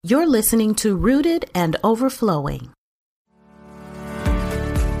You're listening to Rooted and Overflowing.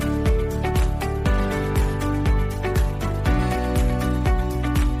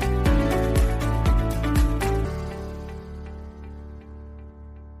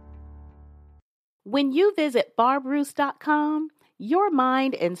 When you visit barbruce.com, your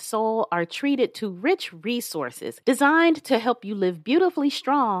mind and soul are treated to rich resources designed to help you live beautifully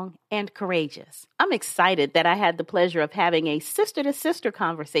strong and courageous. I'm excited that I had the pleasure of having a sister-to-sister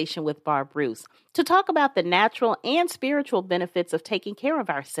conversation with Barb Bruce to talk about the natural and spiritual benefits of taking care of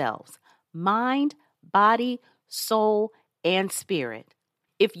ourselves, mind, body, soul, and spirit.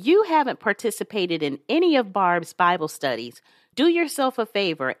 If you haven't participated in any of Barb's Bible studies, do yourself a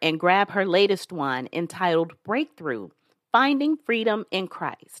favor and grab her latest one entitled Breakthrough: Finding Freedom in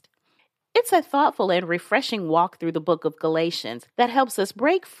Christ. It's a thoughtful and refreshing walk through the book of Galatians that helps us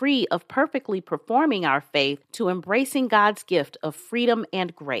break free of perfectly performing our faith to embracing God's gift of freedom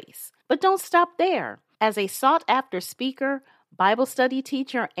and grace. But don't stop there. As a sought-after speaker, Bible study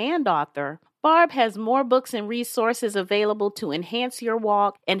teacher, and author, Barb has more books and resources available to enhance your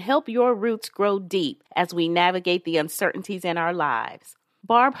walk and help your roots grow deep as we navigate the uncertainties in our lives.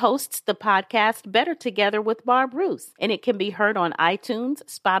 Barb hosts the podcast Better Together with Barb Bruce, and it can be heard on iTunes,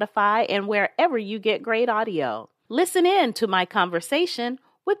 Spotify, and wherever you get great audio. Listen in to my conversation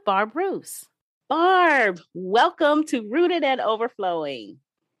with Barb Bruce. Barb, welcome to Rooted and Overflowing.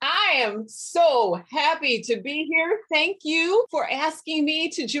 I am so happy to be here. Thank you for asking me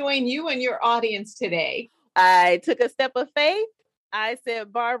to join you and your audience today. I took a step of faith. I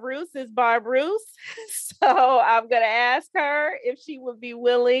said, Barb Bruce is Barb Bruce. So I'm going to ask her if she would be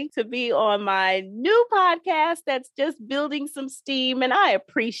willing to be on my new podcast that's just building some steam. And I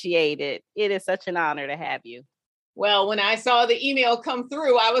appreciate it. It is such an honor to have you. Well, when I saw the email come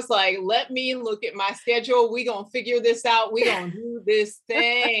through, I was like, let me look at my schedule. We're going to figure this out. We're going to do this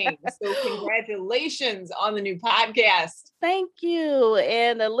thing. So congratulations on the new podcast. Thank you.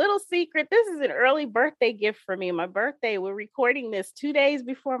 And a little secret, this is an early birthday gift for me. My birthday, we're recording this 2 days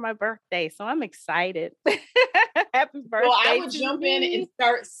before my birthday. So I'm excited. Happy birthday. Well, I would jump in and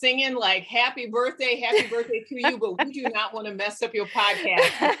start singing like happy birthday to you. But we do not want to mess up your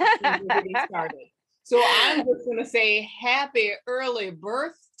podcast before getting started. So I'm just going to say happy early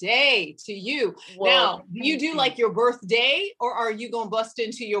birthday to you. Well, now, do you do like your birthday or are you going to bust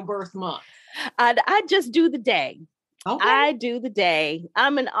into your birth month? I just do the day. Okay. I do the day.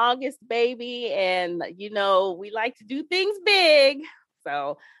 I'm an August baby and, we like to do things big.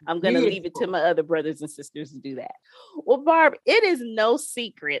 So I'm going to leave it to my other brothers and sisters to do that. Well, Barb, it is no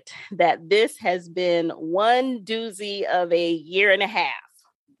secret that this has been one doozy of a year and a half.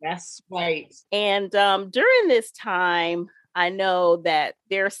 That's right. And during this time, I know that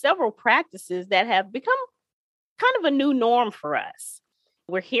there are several practices that have become kind of a new norm for us.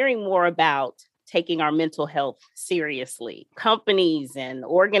 We're hearing more about taking our mental health seriously. Companies and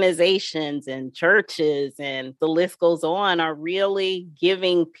organizations and churches and the list goes on are really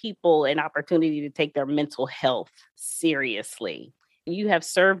giving people an opportunity to take their mental health seriously. You have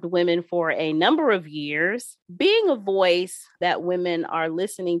served women for a number of years, being a voice that women are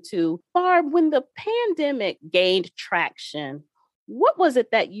listening to. Barb, when the pandemic gained traction, what was it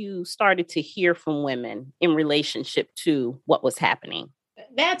that you started to hear from women in relationship to what was happening?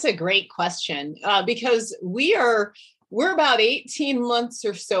 That's a great question because we're about 18 months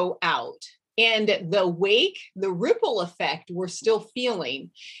or so out, and the ripple effect we're still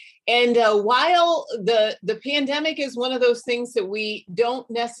feeling. And while the pandemic is one of those things that we don't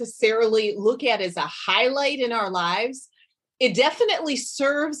necessarily look at as a highlight in our lives, it definitely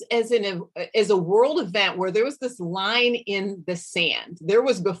serves as a world event where there was this line in the sand. There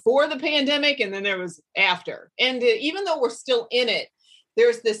was before the pandemic and then there was after. And even though we're still in it,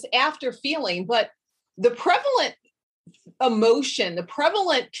 there's this after feeling. But the prevalent emotion, the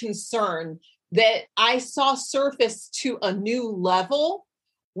prevalent concern that I saw surface to a new level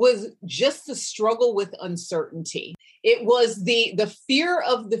was just the struggle with uncertainty. It was the fear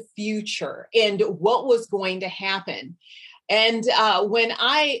of the future and what was going to happen. And when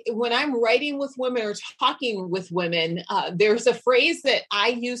I'm writing with women or talking with women, there's a phrase that I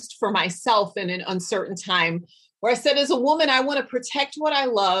used for myself in an uncertain time where I said, as a woman, I want to protect what I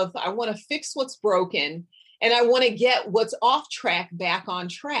love. I want to fix what's broken. And I want to get what's off track back on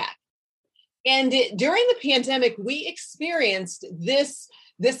track. And during the pandemic, we experienced this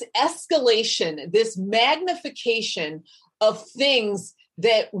escalation, this magnification of things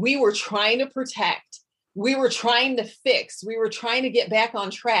that we were trying to protect, we were trying to fix, we were trying to get back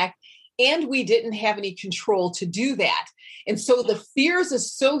on track, and we didn't have any control to do that. And so the fears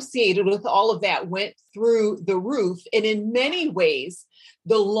associated with all of that went through the roof. And in many ways,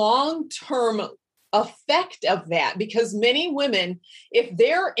 the long-term effect of that, because many women, if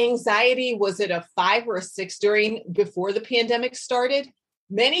their anxiety was at a 5 or a 6 before the pandemic started,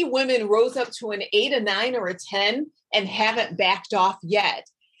 many women rose up to an 8, a 9, or a 10 and haven't backed off yet.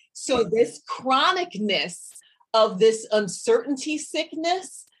 So this chronicness of this uncertainty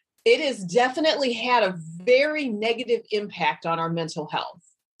sickness, it has definitely had a very negative impact on our mental health.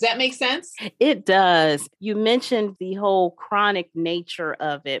 Does that make sense? It does. You mentioned the whole chronic nature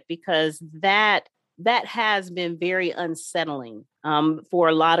of it, because that has been very unsettling for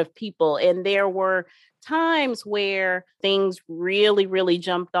a lot of people. And there were times where things really, really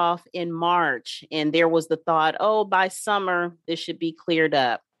jumped off in March. And there was the thought, oh, by summer, this should be cleared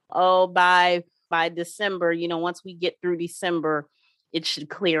up. Oh, by December, once we get through December, it should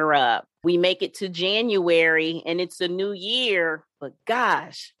clear up. We make it to January and it's a new year, but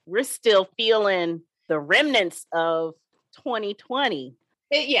gosh, we're still feeling the remnants of 2020.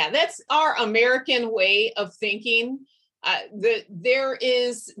 Yeah, that's our American way of thinking. There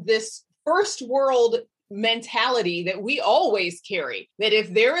is this first world mentality that we always carry, that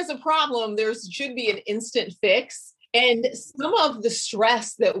if there is a problem, there should be an instant fix. And some of the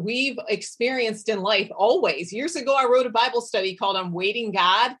stress that we've experienced in life always. Years ago, I wrote a Bible study called I'm Waiting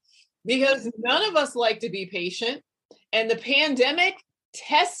God, because none of us like to be patient. And the pandemic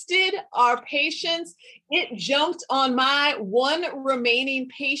tested our patience. It jumped on my one remaining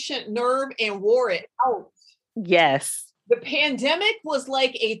patient nerve and wore it out. Yes. The pandemic was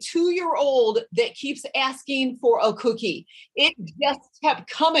like a 2-year-old that keeps asking for a cookie. It just kept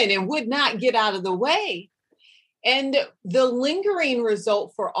coming and would not get out of the way. And the lingering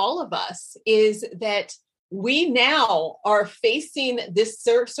result for all of us is that we now are facing this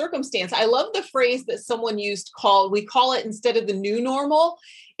circumstance. I love the phrase that someone used we call it, instead of the new normal,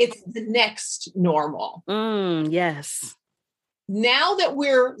 it's the next normal. Yes. Now that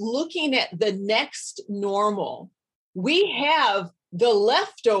we're looking at the next normal, we have the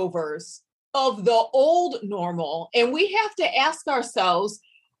leftovers of the old normal, and we have to ask ourselves,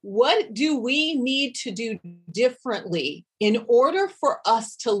 what do we need to do differently in order for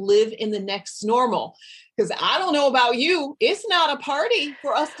us to live in the next normal? Because I don't know about you, it's not a party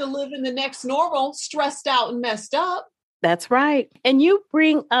for us to live in the next normal, stressed out and messed up. That's right. And you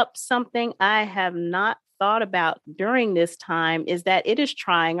bring up something I have not thought about during this time, is that it is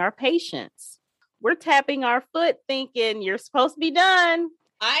trying our patience. We're tapping our foot thinking you're supposed to be done.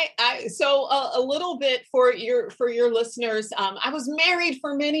 So a little bit for your listeners, I was married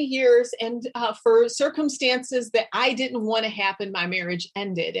for many years, and for circumstances that I didn't want to happen, my marriage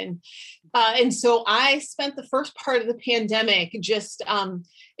ended. And so I spent the first part of the pandemic just,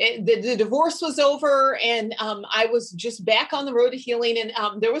 the divorce was over, and I was just back on the road to healing.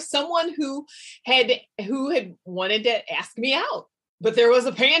 And there was someone who had wanted to ask me out, but there was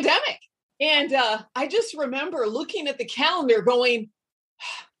a pandemic. And I just remember looking at the calendar going,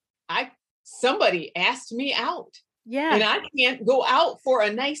 somebody asked me out. Yeah. And I can't go out for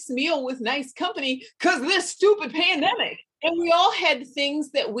a nice meal with nice company because of this stupid pandemic. And we all had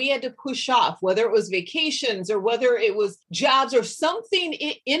things that we had to push off, whether it was vacations or whether it was jobs or something.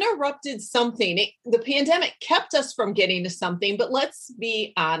 It interrupted something. The pandemic kept us from getting to something, but let's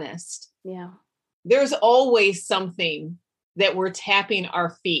be honest. Yeah. There's always something that we're tapping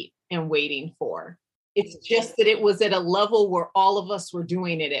our feet and waiting for. It's just that it was at a level where all of us were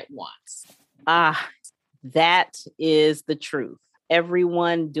doing it at once. That is the truth.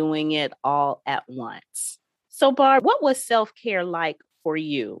 Everyone doing it all at once. So, Barb, what was self-care like for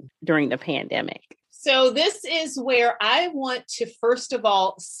you during the pandemic? So this is where I want to, first of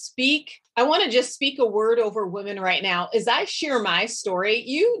all, I want to just speak a word over women right now. As I share my story,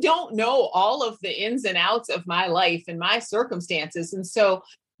 you don't know all of the ins and outs of my life and my circumstances. And so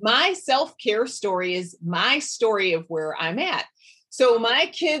my self-care story is my story of where I'm at. So my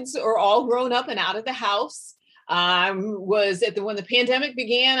kids are all grown up and out of the house. When the pandemic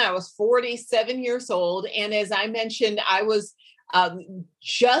began, I was 47 years old. And as I mentioned, I was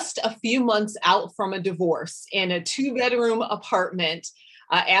just a few months out from a divorce in a 2-bedroom apartment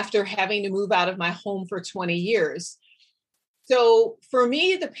after having to move out of my home for 20 years. So for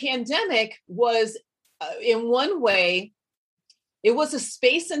me, the pandemic was, in one way, it was a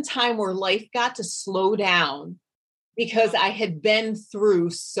space and time where life got to slow down because I had been through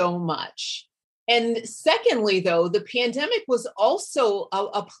so much. And secondly, though, the pandemic was also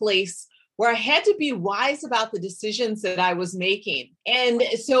a place where I had to be wise about the decisions that I was making. And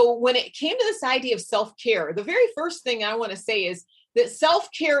so when it came to this idea of self-care, the very first thing I want to say is that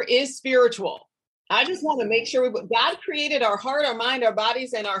self-care is spiritual. I just want to make sure God created our heart, our mind, our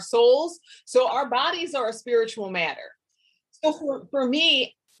bodies, and our souls. So our bodies are a spiritual matter. So for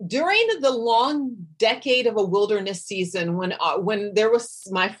me, during the long decade of a wilderness season, when there was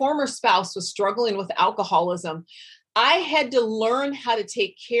my former spouse was struggling with alcoholism, I had to learn how to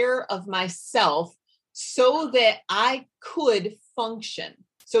take care of myself so that I could function.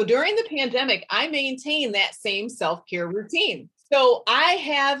 So during the pandemic, I maintained that same self-care routine. So I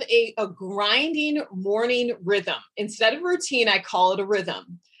have a grinding morning rhythm. Instead of routine, I call it a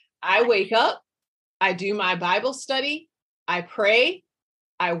rhythm. I wake up, I do my Bible study, I pray,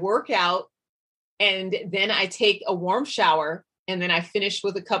 I work out, and then I take a warm shower, and then I finish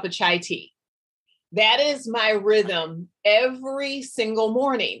with a cup of chai tea. That is my rhythm every single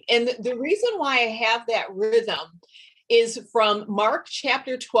morning. And the reason why I have that rhythm is from Mark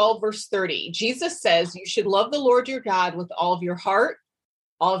chapter 12, verse 30. Jesus says, you should love the Lord your God with all of your heart,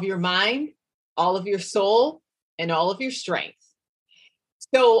 all of your mind, all of your soul, and all of your strength.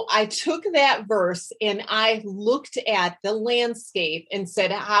 So I took that verse and I looked at the landscape and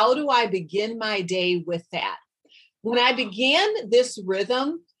said, how do I begin my day with that? When I began this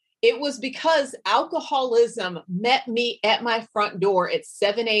rhythm, it was because alcoholism met me at my front door at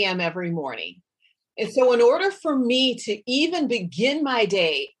 7 a.m. every morning. And so in order for me to even begin my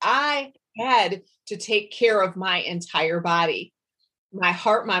day, I had to take care of my entire body, my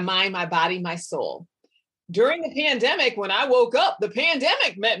heart, my mind, my body, my soul. During the pandemic, when I woke up, the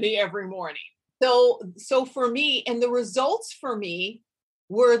pandemic met me every morning. So for me, and the results for me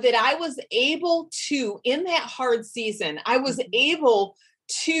were that I was able to, in that hard season, I was able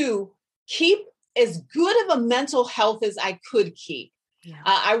to keep as good of a mental health as I could keep. Yeah.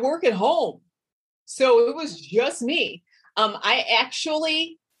 I work at home, so it was just me. I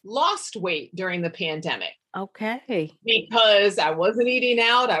actually lost weight during the pandemic. Okay. Because I wasn't eating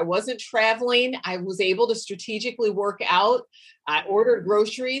out, I wasn't traveling, I was able to strategically work out, I ordered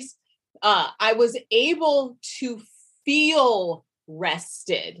groceries. I was able to feel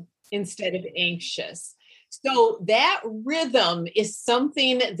rested instead of anxious. So that rhythm is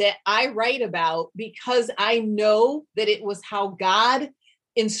something that I write about because I know that it was how God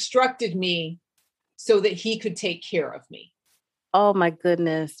instructed me so that he could take care of me. Oh my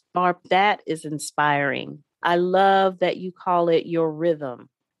goodness, Barb, that is inspiring. I love that you call it your rhythm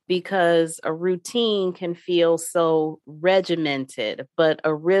because a routine can feel so regimented, but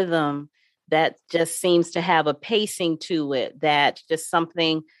a rhythm that just seems to have a pacing to it, that's just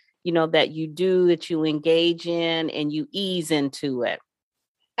something, that you do, that you engage in and you ease into it.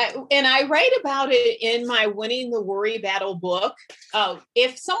 And I write about it in my Winning the Worry Battle book.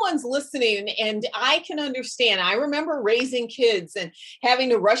 If someone's listening, and I can understand, I remember raising kids and having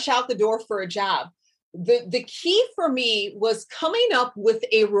to rush out the door for a job. The key for me was coming up with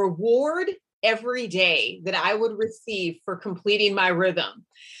a reward every day that I would receive for completing my rhythm.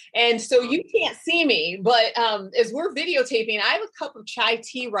 And so you can't see me, but as we're videotaping, I have a cup of chai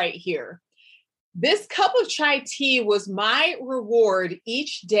tea right here. This cup of chai tea was my reward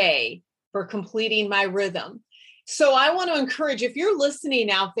each day for completing my rhythm. So I want to encourage, if you're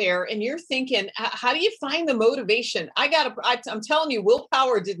listening out there and you're thinking, how do you find the motivation? I'm telling you,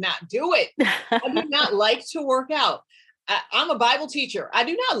 willpower did not do it. I do not like to work out. I'm a Bible teacher. I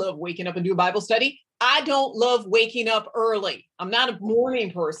do not love waking up and do a Bible study. I don't love waking up early. I'm not a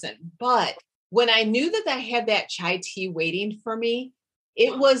morning person. But when I knew that I had that chai tea waiting for me,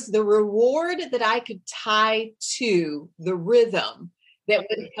 it was the reward that I could tie to the rhythm that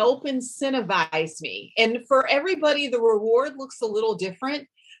would help incentivize me. And for everybody, the reward looks a little different,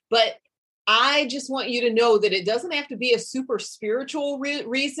 but I just want you to know that it doesn't have to be a super spiritual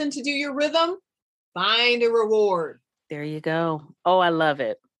reason to do your rhythm. Find a reward. There you go. Oh, I love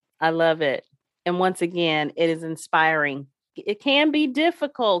it. I love it. And once again, it is inspiring. It can be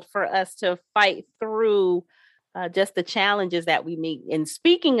difficult for us to fight through just the challenges that we meet. And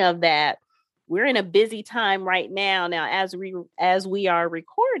speaking of that, we're in a busy time right now. Now, as we are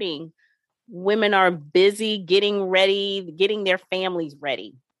recording, women are busy getting ready, getting their families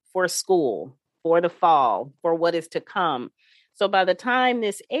ready for school, for the fall, for what is to come. So by the time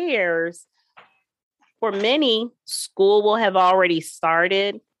this airs, for many, school will have already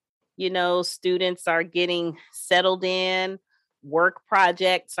started. Students are getting settled in. Work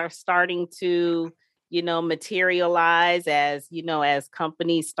projects are starting to materialize as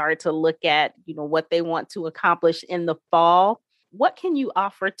companies start to look at, what they want to accomplish in the fall. What can you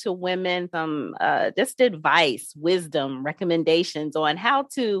offer to women, some just advice, wisdom, recommendations on how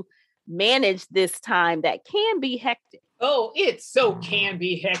to manage this time that can be hectic? Oh, it so can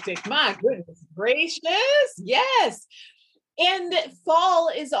be hectic. My goodness gracious. Yes. And fall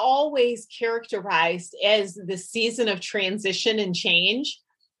is always characterized as the season of transition and change.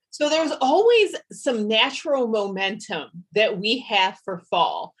 So there's always some natural momentum that we have for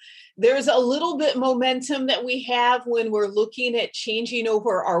fall. There's a little bit momentum that we have when we're looking at changing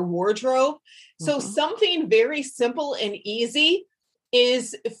over our wardrobe. So something very simple and easy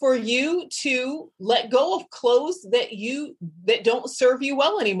is for you to let go of clothes that don't serve you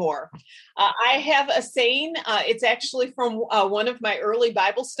well anymore. I have a saying, it's actually from one of my early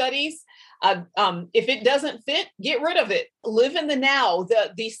Bible studies. If it doesn't fit, get rid of it. Live in the now.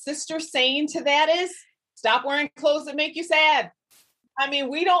 The sister saying to that is, stop wearing clothes that make you sad. I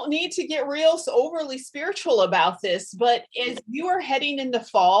mean, we don't need to get real overly spiritual about this, but as you are heading into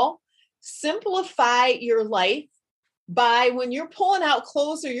fall, simplify your life by when you're pulling out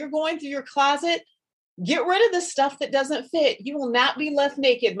clothes or you're going through your closet, get rid of the stuff that doesn't fit. You will not be left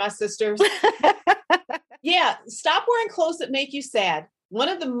naked, my sisters. Yeah, stop wearing clothes that make you sad. One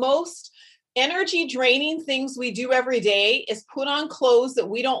of the most energy draining things we do every day is put on clothes that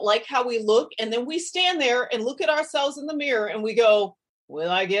we don't like how we look. And then we stand there and look at ourselves in the mirror and we go, well,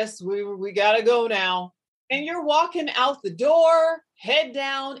 I guess we got to go now. And you're walking out the door, head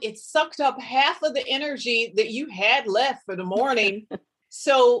down. It sucked up half of the energy that you had left for the morning.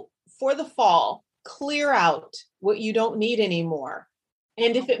 So for the fall, clear out what you don't need anymore.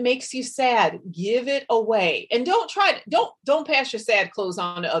 And if it makes you sad, give it away. And don't pass your sad clothes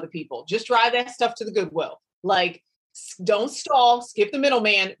on to other people. Just drive that stuff to the Goodwill. Like, don't stall, skip the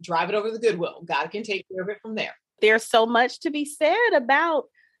middleman, drive it over to the Goodwill. God can take care of it from there. There's so much to be said about,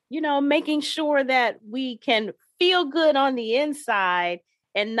 making sure that we can feel good on the inside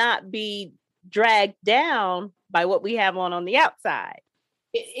and not be dragged down by what we have on the outside.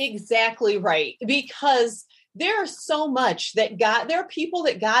 Exactly right. Because there's so much that there are people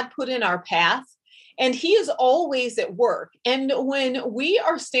that God put in our path, and he is always at work. And when we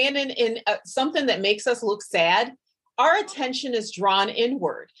are standing in something that makes us look sad, our attention is drawn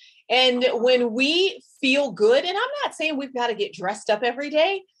inward. And when we feel good, and I'm not saying we've got to get dressed up every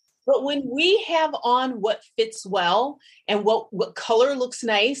day, but when we have on what fits well and what color looks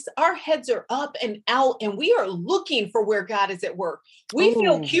nice, our heads are up and out and we are looking for where God is at work. We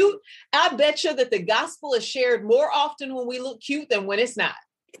feel cute. I bet you that the gospel is shared more often when we look cute than when it's not.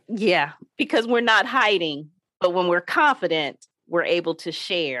 Yeah, because we're not hiding, but when we're confident, we're able to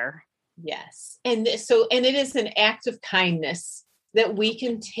share. Yes. And it is an act of kindness that we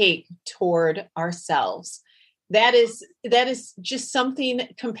can take toward ourselves. That is just something,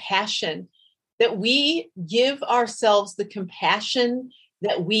 compassion, that we give ourselves the compassion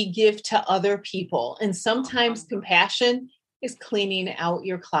that we give to other people. And sometimes compassion is cleaning out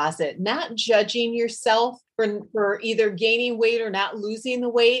your closet, not judging yourself for either gaining weight or not losing the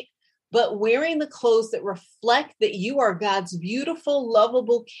weight, but wearing the clothes that reflect that you are God's beautiful,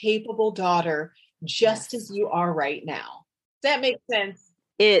 lovable, capable daughter, just as you are right now. Does that make sense?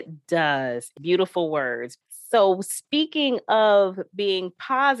 It does. Beautiful words. So speaking of being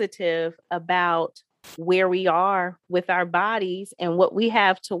positive about where we are with our bodies and what we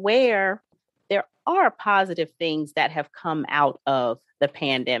have to wear, there are positive things that have come out of the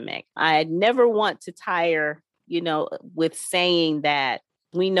pandemic. I never want to tire, with saying that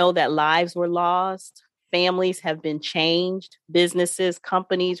we know that lives were lost, families have been changed, businesses,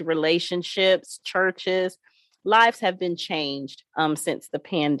 companies, relationships, churches, lives have been changed since the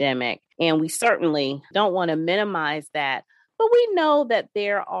pandemic. And we certainly don't want to minimize that. But we know that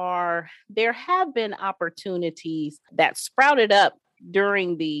there have been opportunities that sprouted up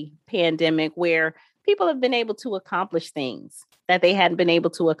during the pandemic where people have been able to accomplish things that they hadn't been able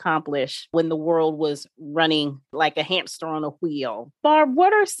to accomplish when the world was running like a hamster on a wheel. Barb,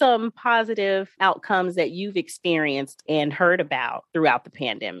 what are some positive outcomes that you've experienced and heard about throughout the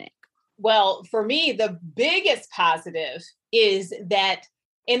pandemic? Well, for me, the biggest positive is that,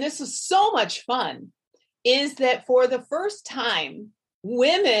 and this is so much fun, is that for the first time,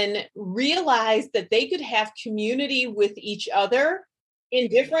 women realized that they could have community with each other in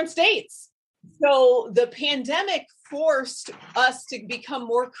different states. So the pandemic forced us to become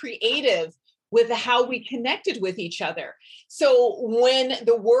more creative with how we connected with each other. So when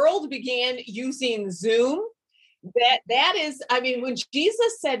the world began using Zoom, that is, when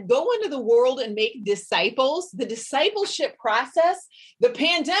Jesus said, go into the world and make disciples, the discipleship process, the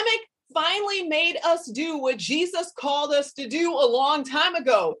pandemic finally made us do what Jesus called us to do a long time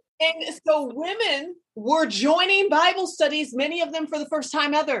ago. And so women were joining Bible studies, many of them for the first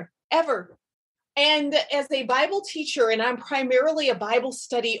time ever. And as a Bible teacher, and I'm primarily a Bible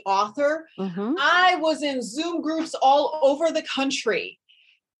study author, I was in Zoom groups all over the country.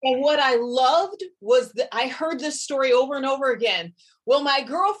 And what I loved was that I heard this story over and over again. Well, my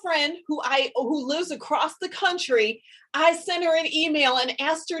girlfriend who lives across the country, I sent her an email and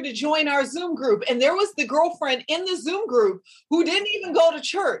asked her to join our Zoom group. And there was the girlfriend in the Zoom group who didn't even go to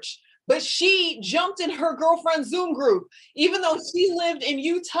church, but she jumped in her girlfriend's Zoom group, even though she lived in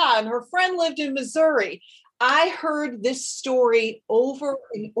Utah and her friend lived in Missouri. I heard this story over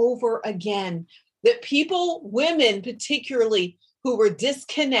and over again, that people, women particularly, who were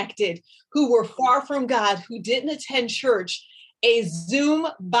disconnected, who were far from God, who didn't attend church, a Zoom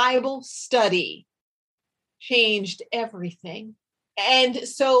Bible study changed everything. And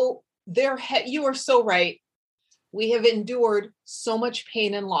so you are so right. We have endured so much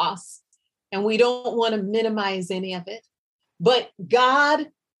pain and loss, and we don't want to minimize any of it. But God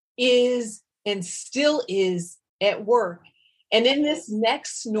is and still is at work. And in this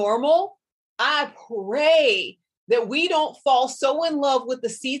next normal, I pray that we don't fall so in love with the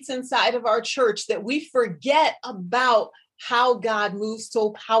seats inside of our church that we forget about how God moves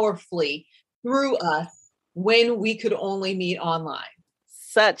so powerfully through us when we could only meet online.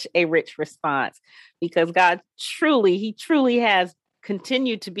 Such a rich response, because God he truly has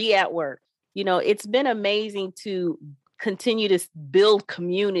continued to be at work. You know, it's been amazing to continue to build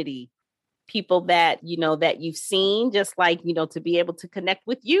community, people that, you know, that you've seen, just like, you know, to be able to connect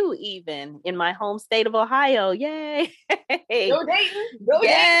with you, even in my home state of Ohio. Yay. Go Dayton.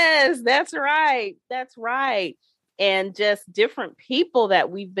 Yes, that's right. That's right. And just different people that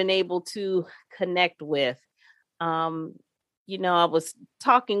we've been able to connect with. You know, I was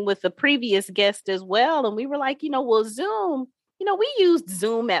talking with the previous guest as well, and we were like, you know, well, Zoom, you know, we used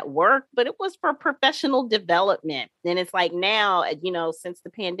Zoom at work, but it was for professional development. And it's like now, you know, since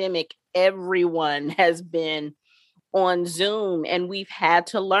the pandemic, everyone has been on Zoom, and we've had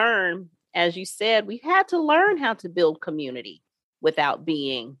to learn, as you said, we've had to learn how to build community without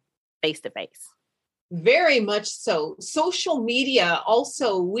being face to face. Very much so. Social media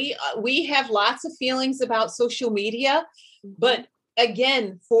also, we have lots of feelings about social media, but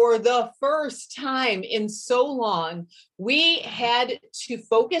again, for the first time in so long, we had to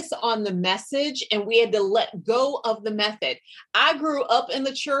focus on the message and we had to let go of the method. I grew up in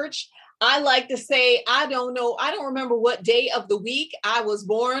the church. I like to say, I don't remember what day of the week I was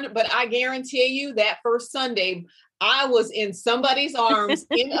born, but I guarantee you that first Sunday, I was in somebody's arms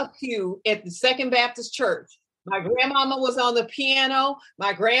in a pew at the Second Baptist Church. My grandmama was on the piano.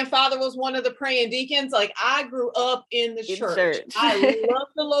 My grandfather was one of the praying deacons. Like, I grew up in the church. I love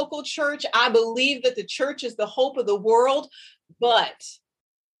the local church. I believe that the church is the hope of the world. But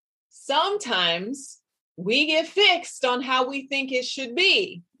sometimes we get fixed on how we think it should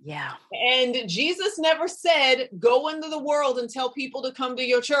be. Yeah. And Jesus never said, go into the world and tell people to come to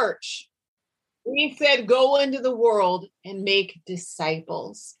your church. He said, go into the world and make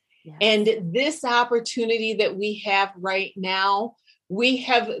disciples. Yes. And this opportunity that we have right now, we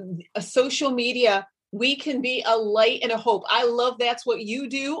have a social media. We can be a light and a hope. I love that's what you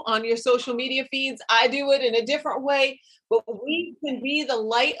do on your social media feeds. I do it in a different way, but we can be the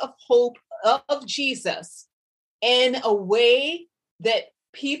light of hope of Jesus in a way that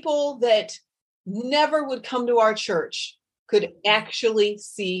people that never would come to our church could actually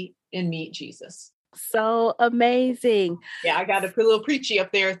see and meet Jesus. So amazing. Yeah, I got to put a little preachy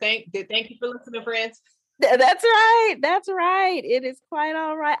up there. Thank you for listening, friends. That's right. That's right. It is quite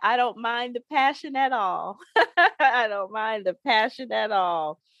all right. I don't mind the passion at all. I don't mind the passion at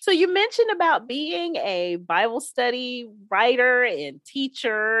all. So you mentioned about being a Bible study writer and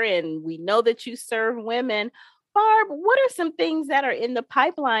teacher, and we know that you serve women. Barb, what are some things that are in the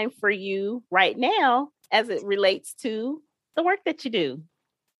pipeline for you right now as it relates to the work that you do?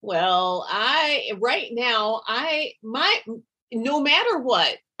 Well, no matter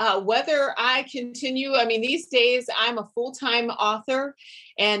what, whether I continue, I mean, these days I'm a full-time author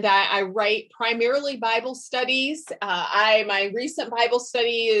and I write primarily Bible studies. My recent Bible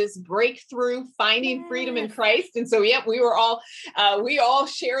study is Breakthrough, Finding Freedom in Christ. And so, we all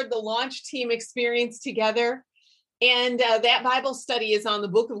shared the launch team experience together. And that Bible study is on the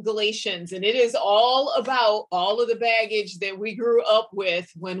book of Galatians, and it is all about all of the baggage that we grew up with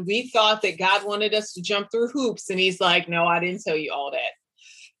when we thought that God wanted us to jump through hoops. And he's like, no, I didn't tell you all that.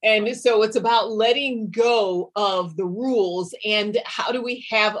 And so it's about letting go of the rules and how do we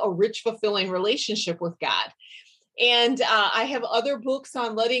have a rich, fulfilling relationship with God. And I have other books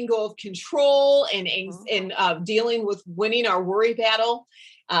on letting go of control and dealing with winning our worry battle.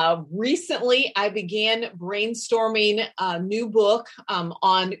 Recently, I began brainstorming a new book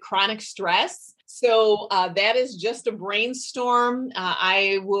on chronic stress. So that is just a brainstorm.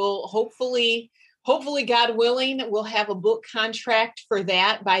 I will hopefully hopefully, God willing, we'll have a book contract for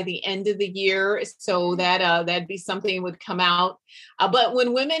that by the end of the year. So that'd be something that would come out. But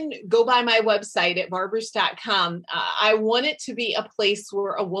when women go by my website at barbers.com, I want it to be a place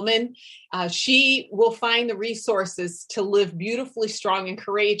where a woman, she will find the resources to live beautifully strong and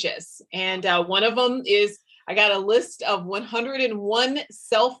courageous. And one of them is, I got a list of 101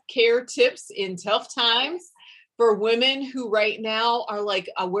 self-care tips in tough times for women who right now are like,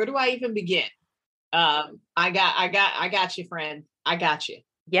 where do I even begin? I got you, friend. I got you.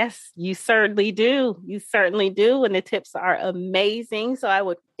 Yes, you certainly do. You certainly do. And the tips are amazing. So I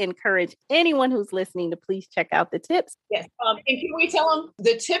would encourage anyone who's listening to please check out the tips. Yes. And can we tell them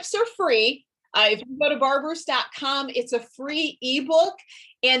the tips are free? If you go to barbers.com, it's a free ebook,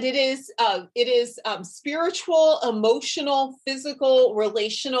 and it is spiritual, emotional, physical,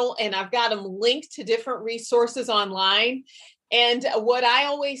 relational, and I've got them linked to different resources online. And what I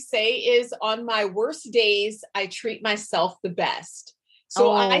always say is, on my worst days, I treat myself the best. So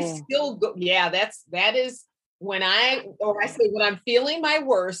I still go, that is when I say when I'm feeling my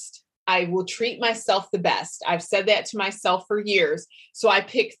worst, I will treat myself the best. I've said that to myself for years. So I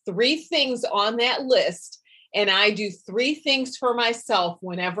pick 3 things on that list, and I do 3 things for myself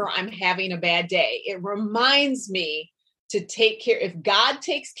whenever I'm having a bad day. It reminds me to take care. If God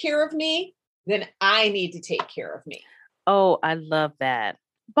takes care of me, then I need to take care of me. Oh, I love that.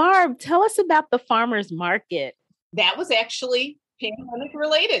 Barb, tell us about the farmers market. That was actually pandemic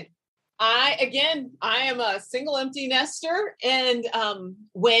related. I am a single empty nester. And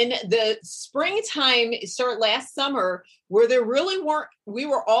when the springtime started last summer, where there really we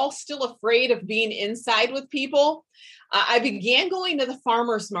were all still afraid of being inside with people, I began going to the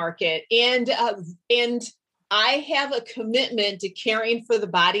farmers market, and I have a commitment to caring for the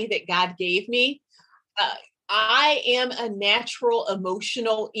body that God gave me. I am a natural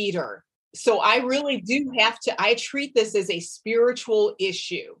emotional eater. So I really do I treat this as a spiritual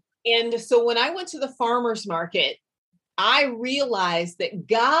issue. And so when I went to the farmer's market, I realized that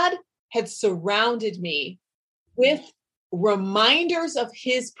God had surrounded me with reminders of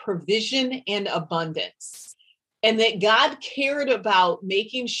his provision and abundance, and that God cared about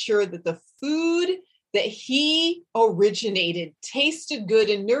making sure that the food that he originated tasted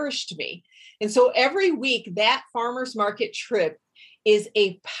good and nourished me. And so every week, that farmer's market trip is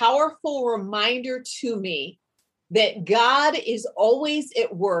a powerful reminder to me that God is always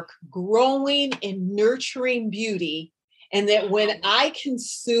at work growing and nurturing beauty, and that when I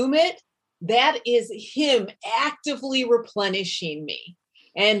consume it, that is him actively replenishing me.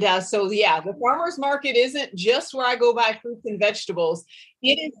 And the farmer's market isn't just where I go buy fruits and vegetables.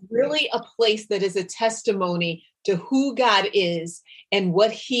 It is really a place that is a testimony to who God is and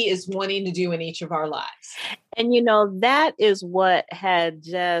what he is wanting to do in each of our lives. And, that is what had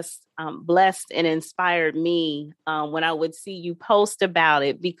just blessed and inspired me when I would see you post about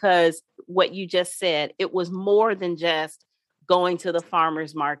it, because what you just said, it was more than just going to the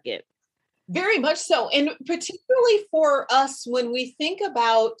farmer's market. Very much so. And particularly for us, when we think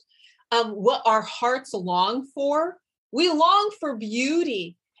about what our hearts long for, we long for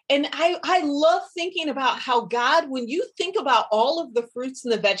beauty. And I love thinking about how God, when you think about all of the fruits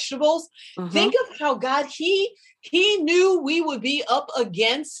and the vegetables, think of how God, he knew we would be up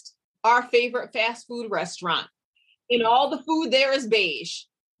against our favorite fast food restaurant, and all the food there is beige.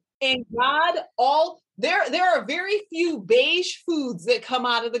 And God, there are very few beige foods that come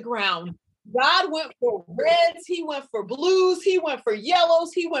out of the ground. God went for reds, he went for blues, he went for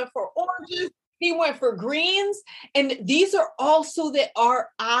yellows, he went for oranges, he went for greens. And these are also that our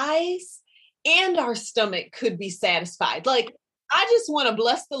eyes and our stomach could be satisfied. Like, I just want to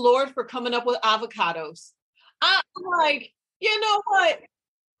bless the Lord for coming up with avocados. I'm like, you know what?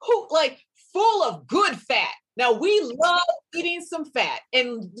 Full of good fat. Now, we love eating some fat,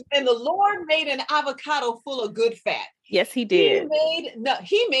 and the Lord made an avocado full of good fat. Yes, he did.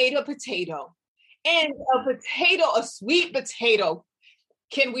 He made a potato, and a sweet potato.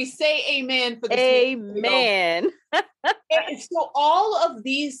 Can we say amen for the amen? And so all of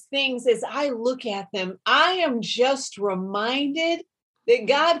these things, as I look at them, I am just reminded that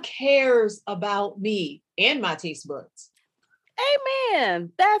God cares about me and my taste buds.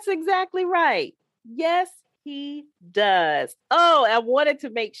 Amen. That's exactly right. Yes, he does. Oh, I wanted to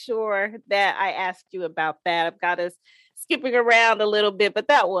make sure that I asked you about that. I've got us skipping around a little bit, but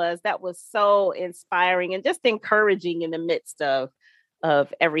that was so inspiring and just encouraging in the midst of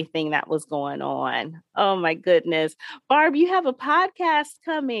everything that was going on. Oh my goodness. Barb, you have a podcast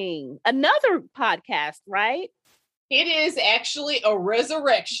coming, another podcast, right? It is actually a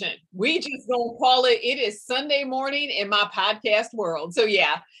resurrection. We just don't call it. It is Sunday morning in my podcast world. So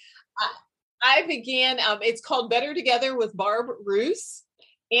yeah, I began, it's called Better Together with Barb Roos.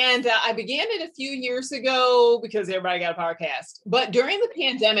 And I began it a few years ago because everybody got a podcast. But during the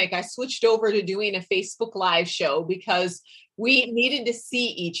pandemic, I switched over to doing a Facebook Live show because we needed to see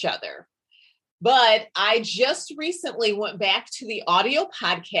each other. But I just recently went back to the audio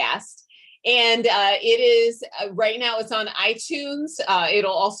podcast. And it is right now it's on iTunes.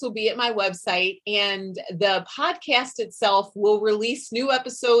 It'll also be at my website. And the podcast itself will release new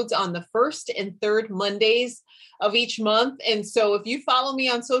episodes on the first and third Mondays of each month. And so if you follow me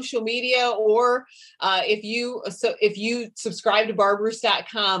on social media or if you subscribe to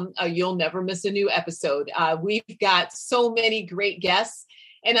barbroos.com, you'll never miss a new episode. We've got so many great guests.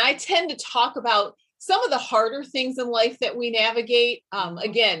 And I tend to talk about some of the harder things in life that we navigate.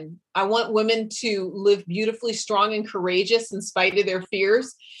 Again, I want women to live beautifully strong and courageous in spite of their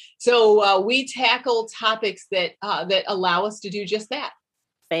fears. So we tackle topics that allow us to do just that.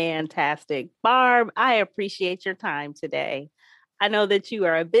 Fantastic. Barb, I appreciate your time today. I know that you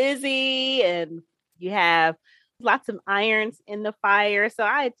are busy and you have lots of irons in the fire. So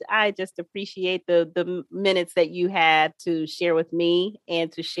I just appreciate the minutes that you had to share with me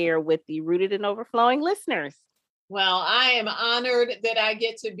and to share with the Rooted and Overflowing listeners. Well, I am honored that I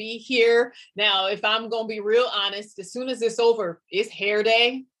get to be here. Now, if I'm going to be real honest, as soon as it's over, it's hair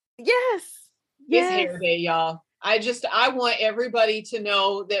day. Yes. It's hair day, y'all. I want everybody to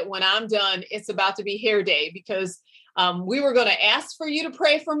know that when I'm done, it's about to be hair day because we were going to ask for you to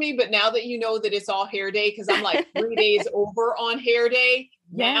pray for me, but now that you know that it's all hair day, because I'm like 3 days over on hair day,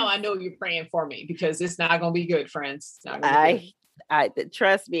 now I know you're praying for me because it's not going to be good, friends. It's not gonna be good.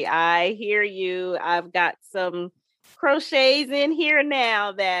 Trust me, I hear you. I've got some crochets in here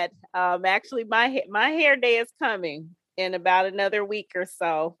now that actually my hair day is coming in about another week or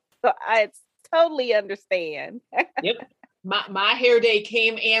so. So I totally understand. Yep. My hair day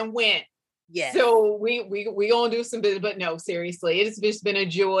came and went. Yes. So we gonna do some business, but no, seriously, it's just been a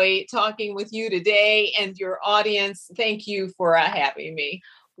joy talking with you today and your audience. Thank you for having me.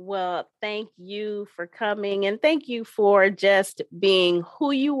 Well, thank you for coming and thank you for just being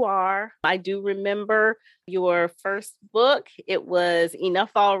who you are. I do remember your first book. It was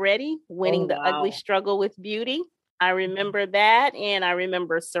Enough Already, Winning the Ugly Struggle with Beauty. I remember that. And I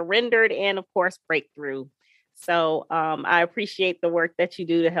remember Surrendered and of course, Breakthrough. So I appreciate the work that you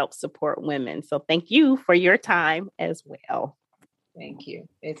do to help support women. So thank you for your time as well. Thank you.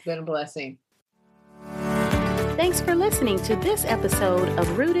 It's been a blessing. Thanks for listening to this episode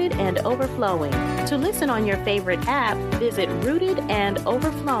of Rooted and Overflowing. To listen on your favorite app, visit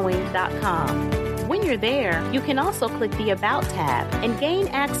rootedandoverflowing.com. When you're there, you can also click the About tab and gain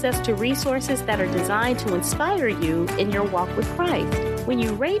access to resources that are designed to inspire you in your walk with Christ. When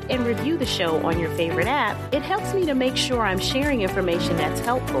you rate and review the show on your favorite app, it helps me to make sure I'm sharing information that's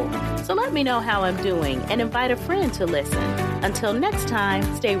helpful. So let me know how I'm doing and invite a friend to listen. Until next time,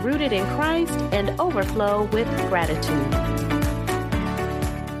 stay rooted in Christ and overflow with gratitude.